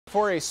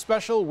For a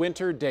special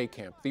winter day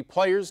camp, the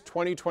Players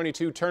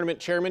 2022 tournament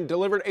chairman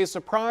delivered a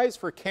surprise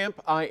for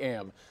Camp I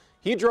Am.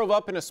 He drove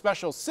up in a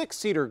special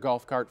 6-seater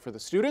golf cart for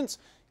the students.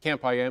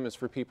 Camp I Am is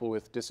for people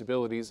with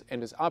disabilities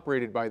and is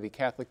operated by the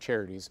Catholic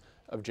Charities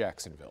of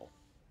Jacksonville.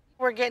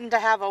 We're getting to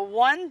have a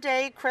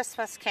one-day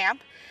Christmas camp.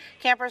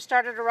 Campers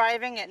started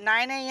arriving at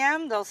 9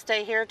 a.m. They'll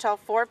stay here till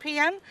 4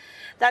 p.m.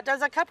 That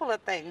does a couple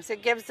of things.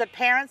 It gives the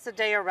parents a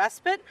day of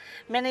respite.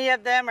 Many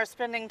of them are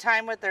spending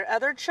time with their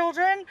other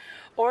children,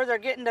 or they're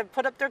getting to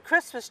put up their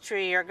Christmas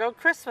tree or go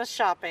Christmas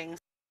shopping.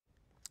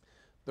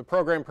 The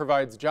program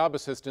provides job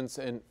assistance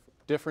and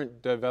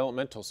different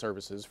developmental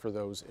services for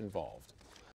those involved.